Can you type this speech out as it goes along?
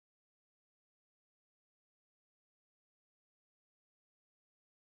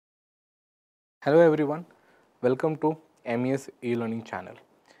Hello everyone, welcome to MES e-learning channel.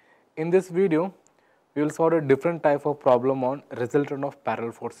 In this video, we will solve a different type of problem on resultant of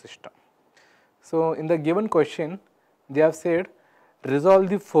parallel force system. So in the given question, they have said resolve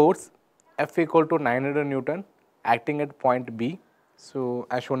the force F equal to 900 Newton acting at point B, so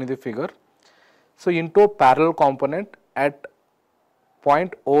as shown in the figure, so into a parallel component at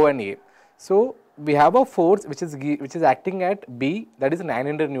point O and A. So we have a force which is acting at B, that is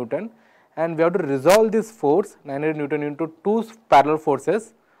 900 Newton, and we have to resolve this force 900 Newton into two parallel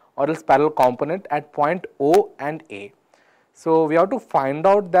forces or else parallel component at point O and A. So we have to find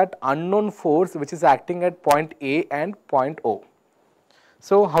out that unknown force which is acting at point A and point O.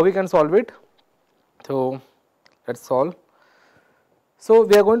 So how we can solve it? So let's solve. So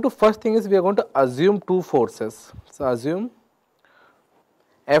we are going to, first thing is we are going to assume two forces. So assume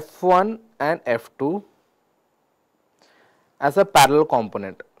F1 and F2 as a parallel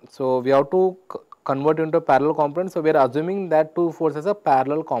component. So we have to convert into a parallel component. So we are assuming that two forces as a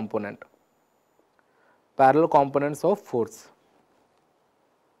parallel component, parallel components of force.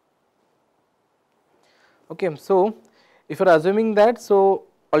 Okay, so if you are assuming that, so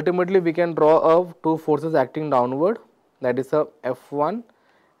ultimately we can draw a two forces acting downward, that is a F1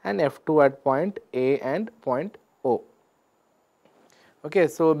 and F2 at point A and point O. Okay,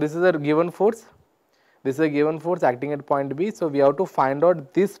 so this is a given force. This is a given force acting at point B. So we have to find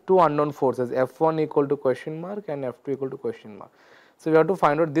out these two unknown forces, F1 equal to question mark and F2 equal to question mark. So we have to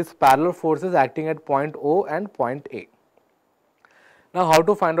find out these parallel forces acting at point O and point A. Now how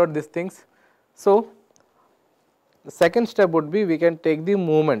to find out these things? So the second step would be we can take the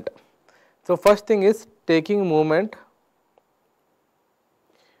moment. So first thing is taking moment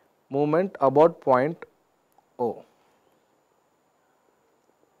about point O.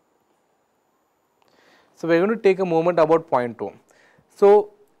 So we are going to take a moment about point O.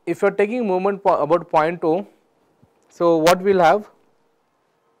 So if you are taking moment about point O, so what we will have?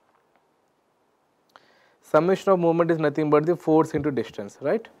 Summation of moment is nothing but the force into distance,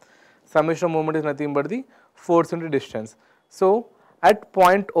 right? Summation of moment is nothing but the force into distance. So at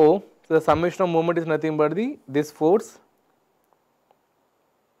point O, so the summation of moment is nothing but this force.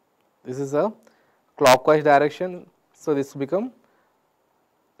 This is a clockwise direction. So this become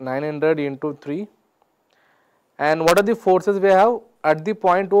 900 into 3. And what are the forces we have? At the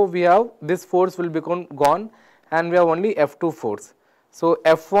point O, we have this force will become gone and we have only F2 force. So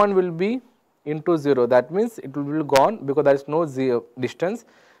F1 will be into 0, that means it will be gone because there is no zero distance.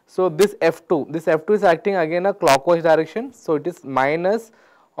 So this F2 is acting again a clockwise direction. So it is minus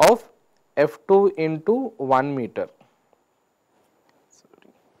of F2 into 1 meter.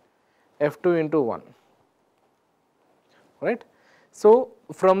 F2 into 1, right? So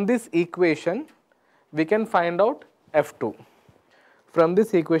from this equation, we can find out F2. From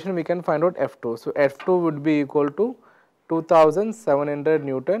this equation we can find out F2. So F2 would be equal to 2700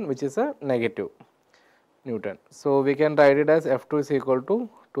 Newton, which is a negative Newton. So we can write it as F2 is equal to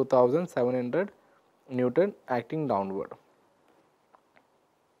 2700 Newton acting downward.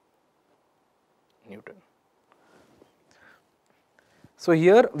 Newton. So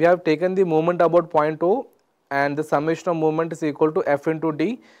here we have taken the moment about point O and the summation of moment is equal to F into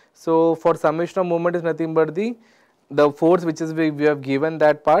D. So for summation of moment is nothing but the force which is we have given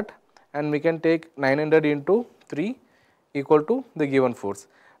that part, and we can take 900 into 3 equal to the given force.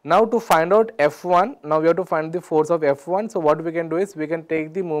 Now to find out F1, now we have to find the force of F1. So what we can do is we can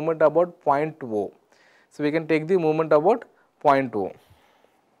take the moment about point O. So we can take the moment about point O.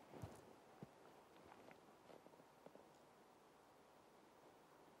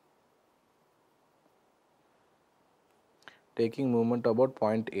 Taking moment about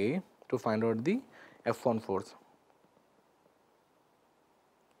point A to find out the F1 force.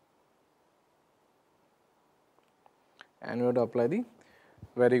 And we have to apply the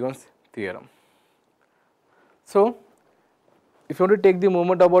Varigon's theorem. So if you want to take the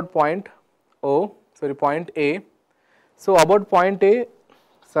moment about point A, so about point A,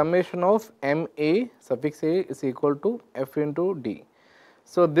 summation of MA suffix A is equal to F into D.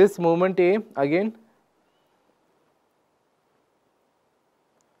 So this moment A again,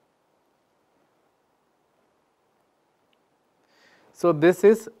 so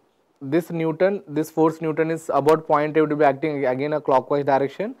this Newton, this force Newton is about point A, would be acting again a clockwise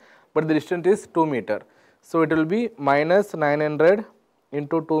direction, but the distance is 2 meter. So it will be minus 900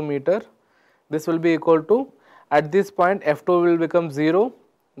 into 2 meter. This will be equal to, at this point F2 will become 0,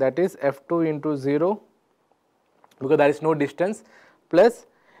 that is F2 into 0 because there is no distance, plus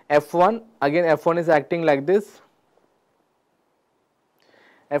F1, again F1 is acting like this.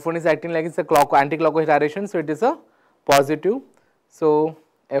 F1 is acting like it's a anti-clockwise direction, so it is a positive. So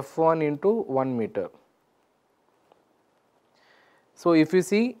F1 into 1 meter. So if you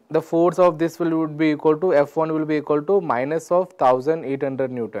see, the force of this would be equal to, F1 will be equal to minus of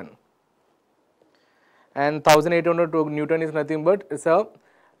 1800 Newton. And 1800 Newton is nothing but it's a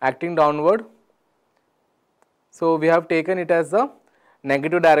acting downward. So we have taken it as a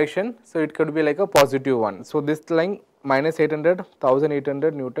negative direction, so it could be like a positive one. So this line minus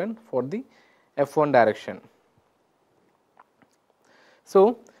 1800 Newton for the F1 direction.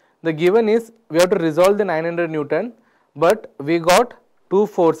 So the given is we have to resolve the 900 Newton, but we got two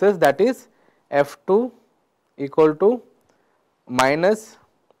forces, that is F2 equal to minus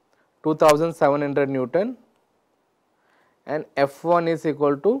 2700 Newton and F1 is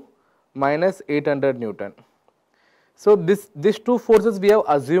equal to minus 800 Newton. So these two forces we have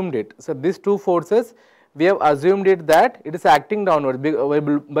assumed it. So these two forces we have assumed it that it is acting downward.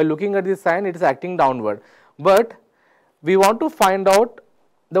 By looking at this sign, it is acting downward. But we want to find out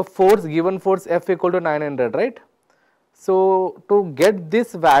the force, given force F equal to 900, right? So to get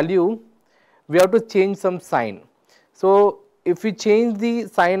this value, we have to change some sign. So if we change the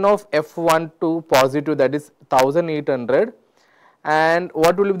sign of F1 to positive, that is 1800, and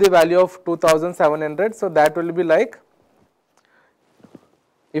what will be the value of 2700? So that will be like,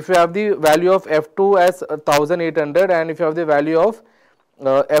 if you have the value of F2 as 1800 and if you have the value of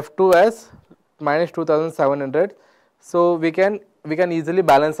F2 as minus 2700, so we can easily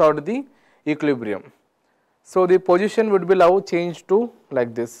balance out the equilibrium. So the position would be now changed to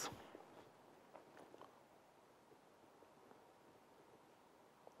like this.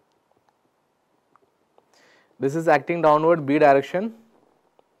 This is acting downward, B direction.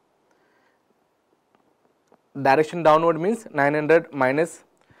 Direction downward means 900 minus,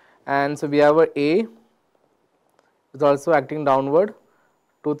 and so we have A is also acting downward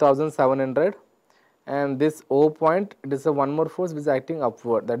 2700, and this O point, it is a one more force which is acting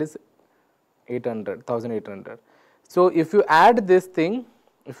upward, that is 1800. So if you add this thing,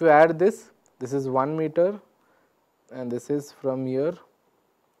 if you add this is 1 meter and this is from here,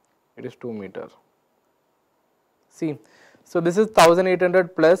 it is 2 meter. See, so this is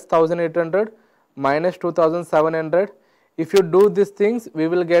 1800 plus 1800 minus 2700. If you do these things, we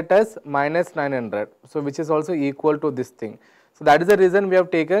will get as minus 900, so which is also equal to this thing. So that is the reason we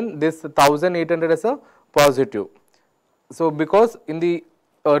have taken this 1800 as a positive. So because in the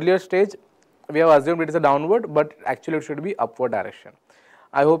earlier stage we have assumed it is a downward, but actually it should be upward direction.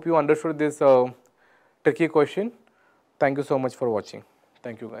 I hope you understood this tricky question. Thank you so much for watching.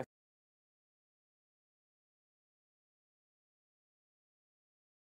 Thank you guys.